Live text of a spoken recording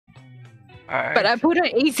Alright. But I put an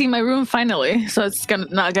AC in my room finally, so it's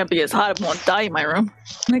not gonna be as hot. I won't die in my room.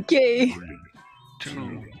 Like, yay.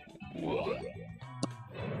 2, 1.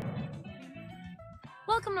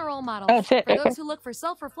 Welcome to Role Models. Oh, shit. For those who look for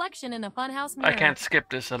self-reflection in a funhouse mirror. I can't skip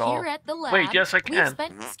this at all. Here at the lab, Wait, yes, I can.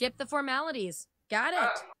 Skip the formalities. Got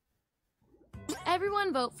it.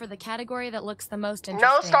 Everyone vote for the category that looks the most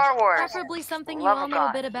interesting. No Star Wars. Preferably something you Love all of know a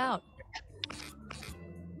God. bit about.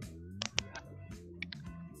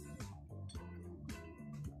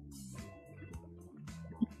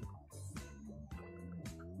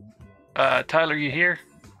 Tyler, you here?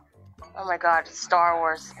 Oh my God, Star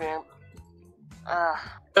Wars game.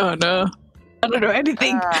 Oh no. I don't know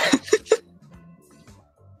anything.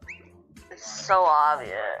 It's so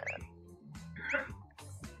obvious.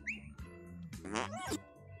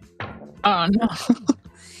 Oh no.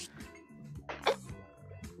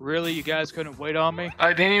 Really? You guys couldn't wait on me?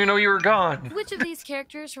 I didn't even know you were gone. Which of these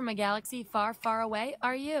characters from a galaxy far, far away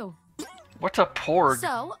are you? What's a porg?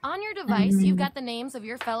 So, on your device, you've got the names of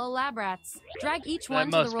your fellow lab rats. Drag each That one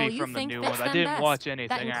to must the be role you from the think new fits one. I them didn't best. watch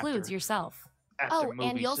anything That includes after- yourself. after Oh, and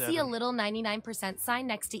movie you'll see a 7. little 99% sign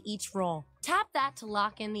next to each roll. Tap that to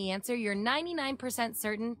lock in the answer you're 99%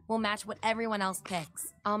 certain will match what everyone else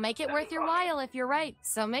picks. I'll make it worth your while if you're right,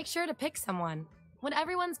 so make sure to pick someone. When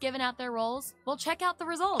everyone's given out their roles, we'll check out the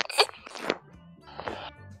results.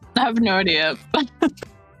 I have no idea.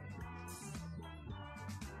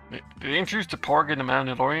 Did they introduce the porg in the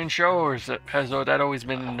Mandalorian show, or has that always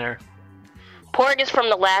been in there? Porg is from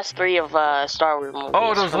the last 3 of Star Wars movies.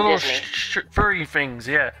 Oh, those from little Disney. furry things,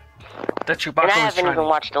 yeah. That Chewbacca And I was haven't trying even to...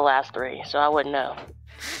 watched the last 3, so I wouldn't know.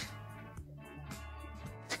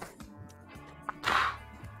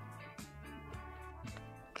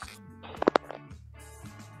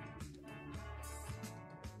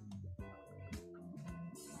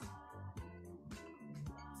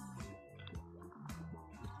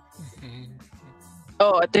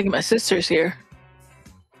 Oh, I think my sister's here.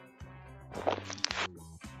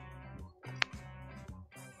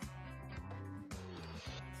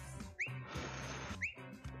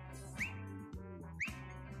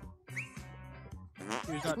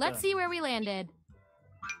 Let's see where we landed.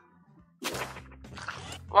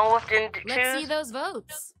 Lone Wolf didn't Let's see choose. those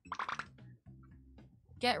votes.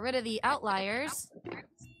 Get rid of the outliers.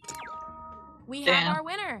 We have Damn. our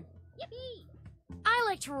winner. Yippee! I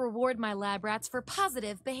like to reward my lab rats for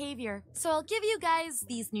positive behavior, so I'll give you guys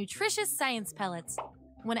these nutritious science pellets.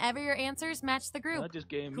 Whenever your answers match the group, That just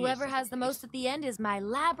gave me a whoever has the most at the end is my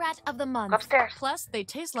lab rat of the month. Upstairs. Plus, they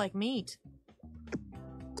taste like meat.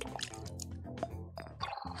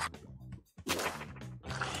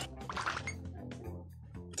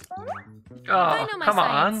 I Oh, know my come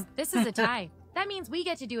science. on. This is a tie. That means we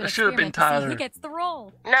get to do an It should have been experiment to see Tyler. who gets the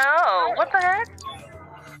role. No, what the heck?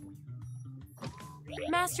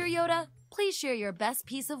 Master Yoda, please share your best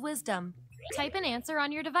piece of wisdom. Type an answer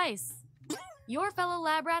on your device. Your fellow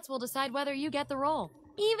lab rats will decide whether you get the role.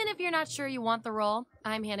 Even if you're not sure you want the role,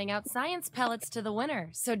 I'm handing out science pellets to the winner,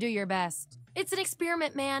 so do your best. It's an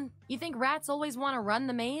experiment, man. You think rats always want to run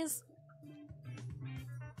the maze?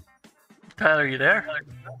 Tyler, you there?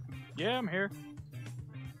 Yeah, I'm here.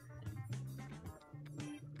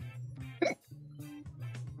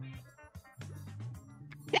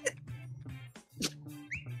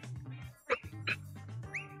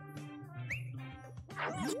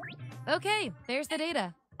 Okay, there's the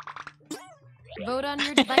data. Vote on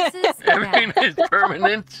your devices Everything now. is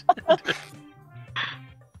permanent.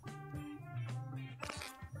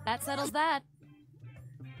 That settles that.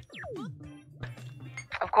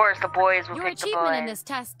 Of course, the boys will Your pick the achievement in boys. this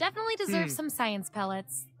test definitely deserves some science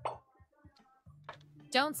pellets.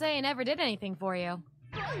 Don't say I never did anything for you.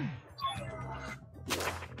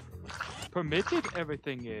 Permitted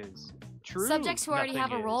everything is. True. Subjects who already have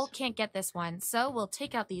nothing a role is. can't get this one, so we'll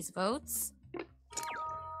take out these votes.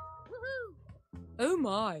 Oh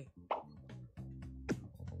my.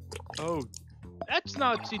 Oh, that's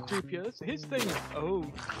not C-3PO. That's his thing. Oh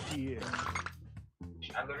dear.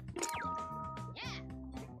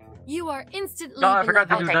 You are instantly No, I forgot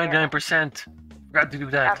to do beloved. 99%. Forgot to do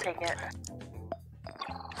I'll that. take it.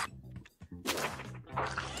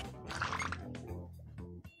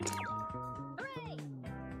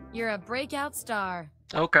 You're a breakout star.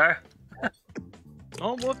 Okay.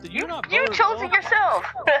 Oh, Wolf, did you not vote You at chose all? it yourself.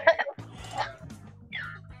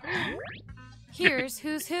 Here's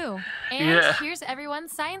who's who. And Yeah. here's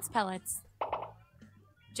everyone's science pellets.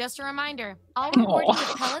 Just a reminder, I'll reward you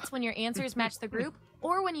with pellets when your answers match the group,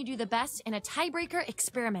 or when you do the best in a tiebreaker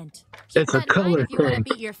experiment. Keep It's a that in mind color if you want to thing.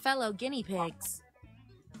 beat your fellow guinea pigs.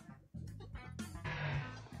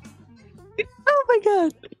 Oh my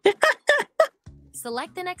god.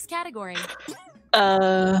 Select the next category.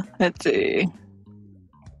 Let's see.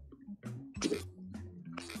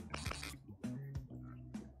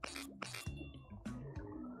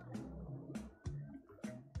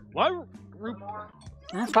 What?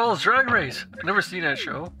 RuPaul's Drag Race. I've never seen that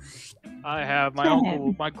show. I have my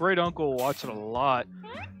uncle, my great uncle, watched it a lot.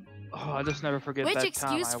 Oh, I just never forget Which that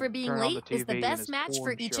excuse time I for being turned on late is the TV and best his match for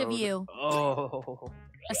porn each of showed. you. Oh.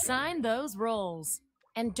 Assign those roles.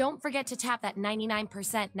 And don't forget to tap that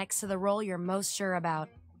 99% next to the role you're most sure about.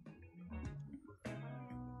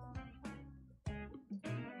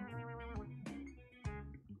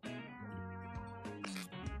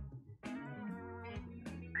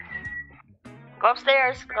 Go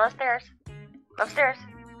upstairs. Go upstairs. Go upstairs.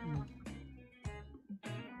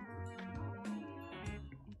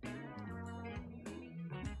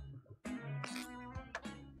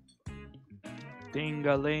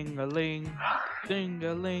 Ding-a-ling-a-ling,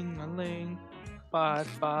 ding-a-ling-a-ling, 5,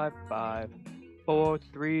 5, 5, 4,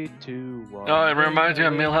 3, 2, 1. Oh, it reminds me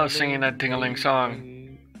of Milhouse singing that ding-a-ling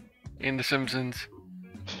song in The Simpsons.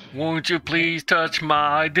 Won't you please touch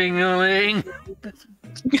my ding-a-ling?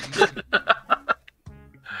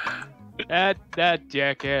 That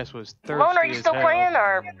jackass was thirsty. Lone, are you as still hell. playing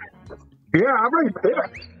or? Yeah, I'm right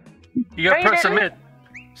there. You gotta No, you press didn't. submit.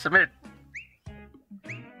 Submit.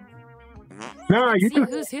 Nah, you See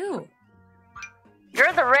just who's who.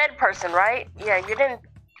 You're the red person, right? Yeah, you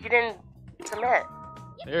didn't submit.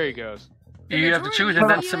 There he goes. The You have to majority choose of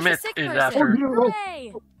and then you submit a sick is person. after.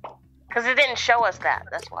 Hooray! Because it didn't show us that.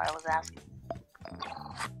 That's why I was asking.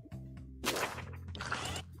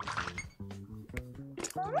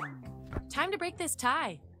 Time to break this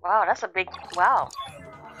tie. Wow, that's a big. Wow.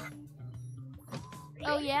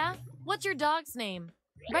 Oh yeah? What's your dog's name?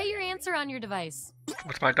 Write your answer on your device.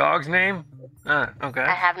 What's my dog's name? Okay.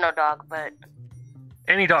 I have no dog, but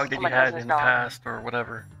Any dog that you my had cousin's in the dog. past or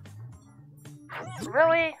whatever.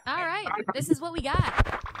 really? All right, this is what we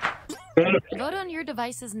got. Vote on your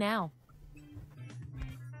devices now.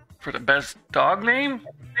 For the best dog name?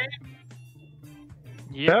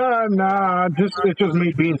 Yeah. nah, it's just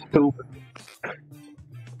me being stupid.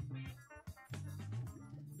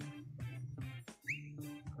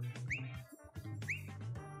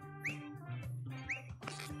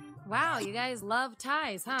 Wow, you guys love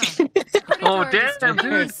ties, huh? According Oh, to our damn, disturbingly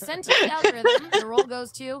dude. sentient algorithm, the roll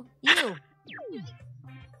goes to you.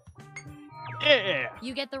 Yeah.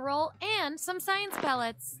 You get the roll and some science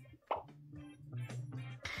pellets.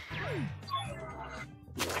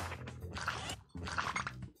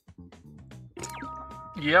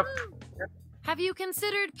 Yep. Have you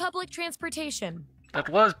considered public transportation? That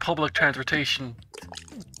was public transportation.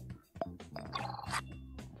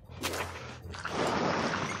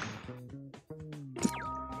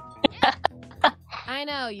 I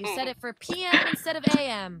know, you said it for PM instead of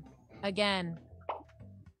AM. Again.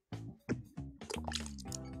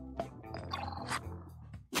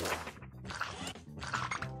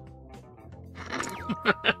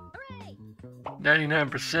 Hooray!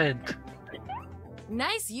 99%.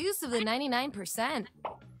 Nice use of the 99%.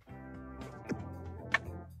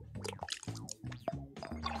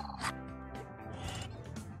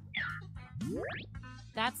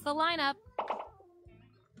 That's the lineup.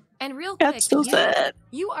 And real quick, That's so you, sad.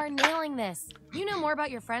 you are nailing this. You know more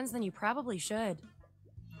about your friends than you probably should.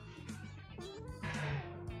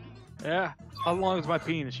 Yeah. How long is my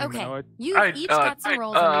penis, Okay, humanoid? you've each got some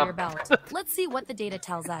rolls under your belt. Let's see what the data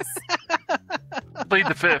tells us. Plead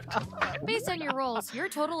the fifth. Based on your rolls, your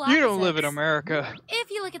total You don't live in opposites. America.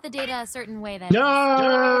 If you look at the data a certain way, then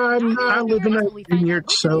Nah, I live in a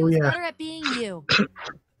vineyard, so yeah. better at being you.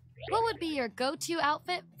 What would be your go-to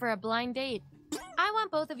outfit for a blind date? I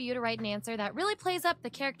want both of you to write an answer that really plays up the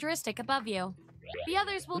characteristic above you. The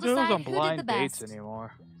others will Who goes decide on who did the blind dates best.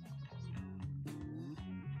 anymore?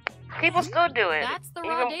 People still do it. That's the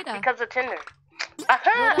raw even data. because of Tinder. Load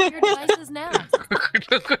up your devices now.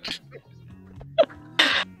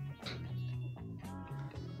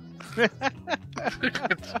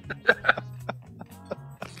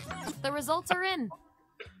 The results are in.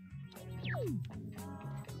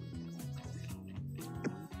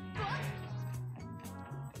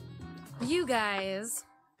 You guys,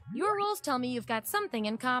 your roles tell me you've got something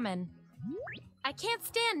in common. I can't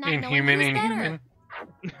stand not Inhuman, knowing who's inhuman.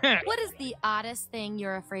 better. What is the oddest thing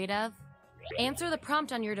you're afraid of? Answer the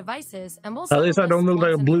prompt on your devices, and we'll. At least I settle don't this look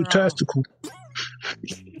like a once and blue for all. testicle.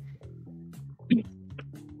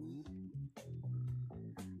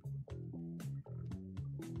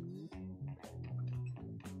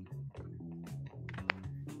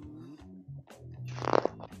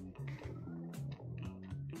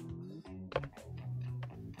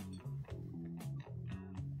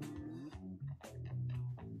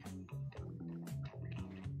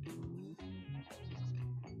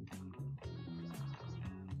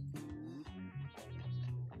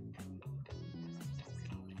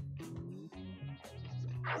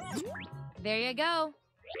 There you go.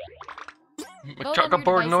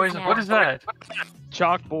 Chalkboard noise? What is that?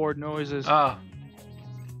 Chalkboard noises. Oh.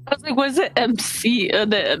 I was like, what's the MC?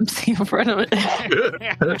 The MC in front of it.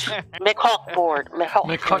 McHawkboard.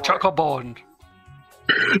 Chalkboard.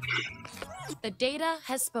 The data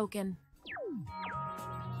has spoken.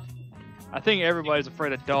 I think everybody's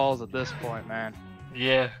afraid of dolls at this point, man.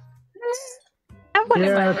 Yeah. I have one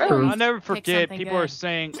in my Yeah, room. I'll never forget, something people are good.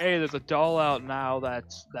 saying, hey, there's a doll out now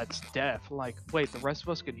that's deaf. Like, wait, the rest of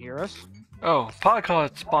us can hear us? Oh,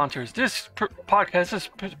 podcast sponsors. This podcast is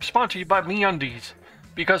sponsored by MeUndies.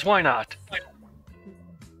 Because why not?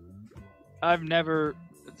 I've never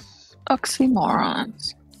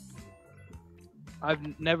Oxymorons.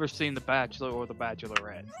 seen The Bachelor or The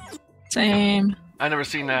Bachelorette. Same. I never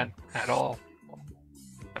seen that at all.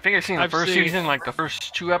 I think I've seen the first seen- season, like the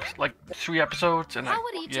first 3 episodes, and How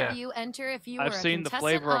would each yeah. of you enter if you were I've a seen The contestant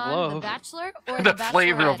Flavor of on Love. The Bachelor or the The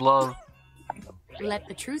flavor of Bachelorette? love. Let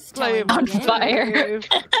the truth tell Flavor On begin. fire.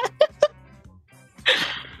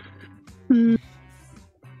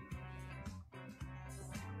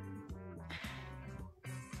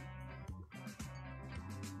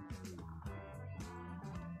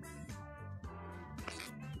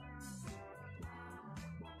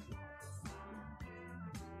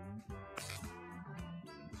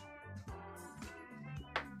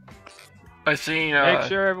 I seen Make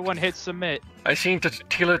sure everyone hits submit. I seen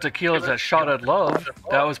Tequila's that shot at love.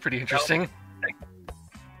 That was pretty interesting.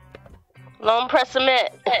 Long press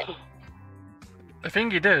submit. I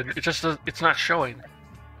think he did. It just it's not showing.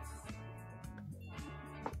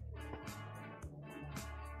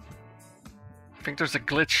 I think there's a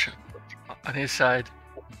glitch on his side.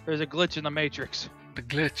 There's a glitch in the Matrix. The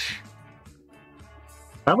glitch.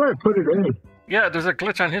 How about I put it in? Yeah, there's a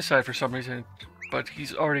glitch on his side for some reason, but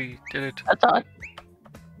he's already did it. I thought.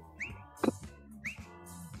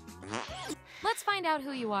 Let's find out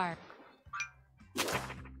who you are.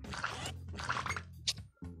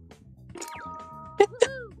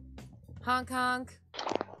 Honk honk.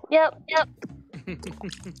 Yep.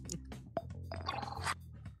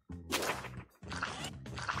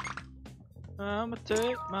 I'ma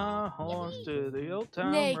take my horse to the old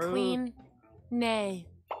town Nay, road. queen. Nay.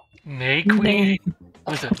 Nay, queen.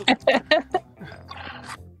 What is it?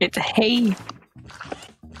 It's hay.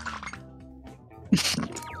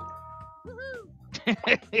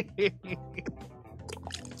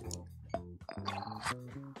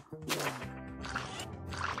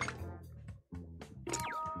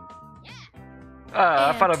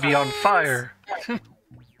 I thought I'd be on fire.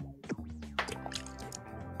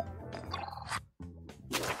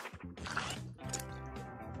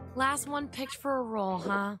 Last one picked for a role,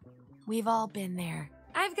 huh? We've all been there.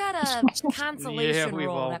 I've got a consolation we've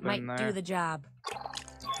role all that might been do there. the job.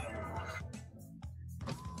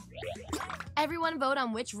 Everyone vote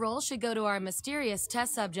on which role should go to our mysterious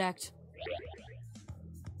test subject.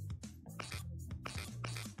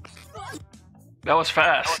 That was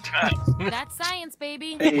fast. That's science,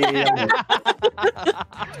 baby. Hey,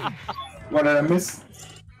 what did I miss?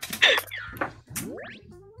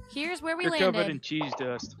 Here's where we You're covered in landed. cheese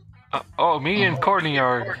dust. Me and Courtney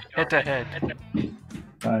are head to head.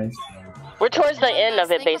 Nice. We're towards the end of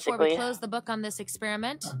it, Before we basically. close the book on this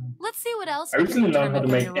experiment, let's see what else I we can recently learned how to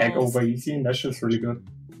determine make from your egg roles. over easy, and that's just really good.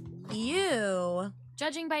 You,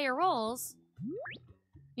 judging by your roles,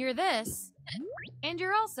 you're this, and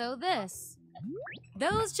you're also this.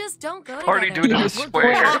 Those just don't go together. Already doing it We're a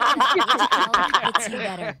square. going to fits you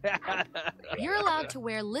better. You're allowed to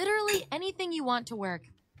wear literally anything you want to work.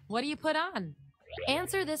 What do you put on?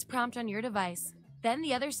 Answer this prompt on your device. Then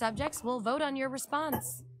the other subjects will vote on your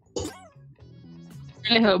response. I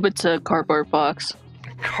really hope it's a cardboard box.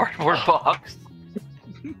 Cardboard box.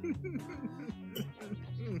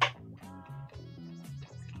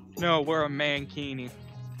 No, we're a mankini.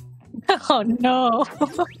 Oh no.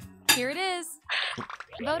 Here it is.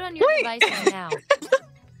 Vote on your devices now.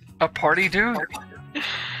 A party dude?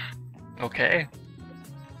 Okay.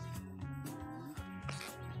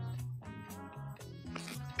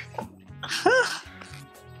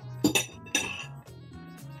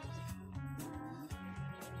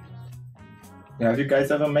 Yeah, have you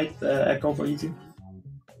guys ever made egg over easy?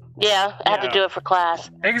 Yeah, I had to do it for class.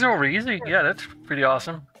 Eggs over easy? Yeah, that's pretty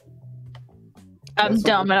awesome. I'm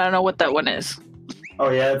dumb and I don't know what that one is. Oh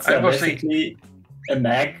yeah, it's I will see. basically an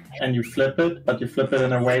egg, and you flip it, but you flip it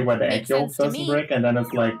in a way where the egg Makes yolk sense to doesn't me. break, and then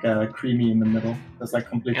it's like creamy in the middle. It's like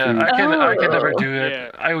completely. Yeah, I can never do it.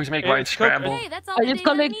 Yeah. I always make Yeah, mine it's cooked. scramble. Hey, that's all I the just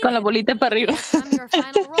data call it con la needed. bolita para arriba. From your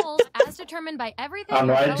final roles, as determined by everything. I don't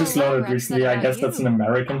know, your I fellow just lab learned it reps recently. said I about guess that's you. an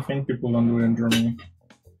American thing. People don't do it in Germany.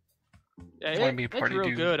 Yeah, Wanna be a it's party real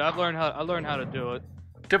dude. good. I learned how to do it.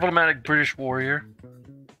 Diplomatic British warrior.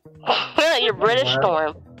 You're British,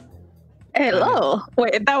 Storm. Hello.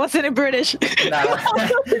 Wait, that wasn't in British.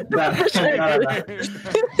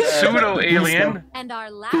 Pseudo alien. And our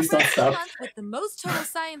last Please don't person stop. month with the most total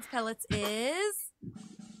science pellets is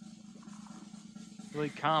Really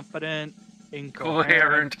confident,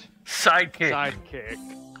 Coherent. incoherent Sidekick. sidekick.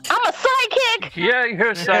 I'm a sidekick! Yeah,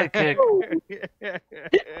 you're a sidekick.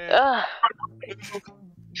 Ugh.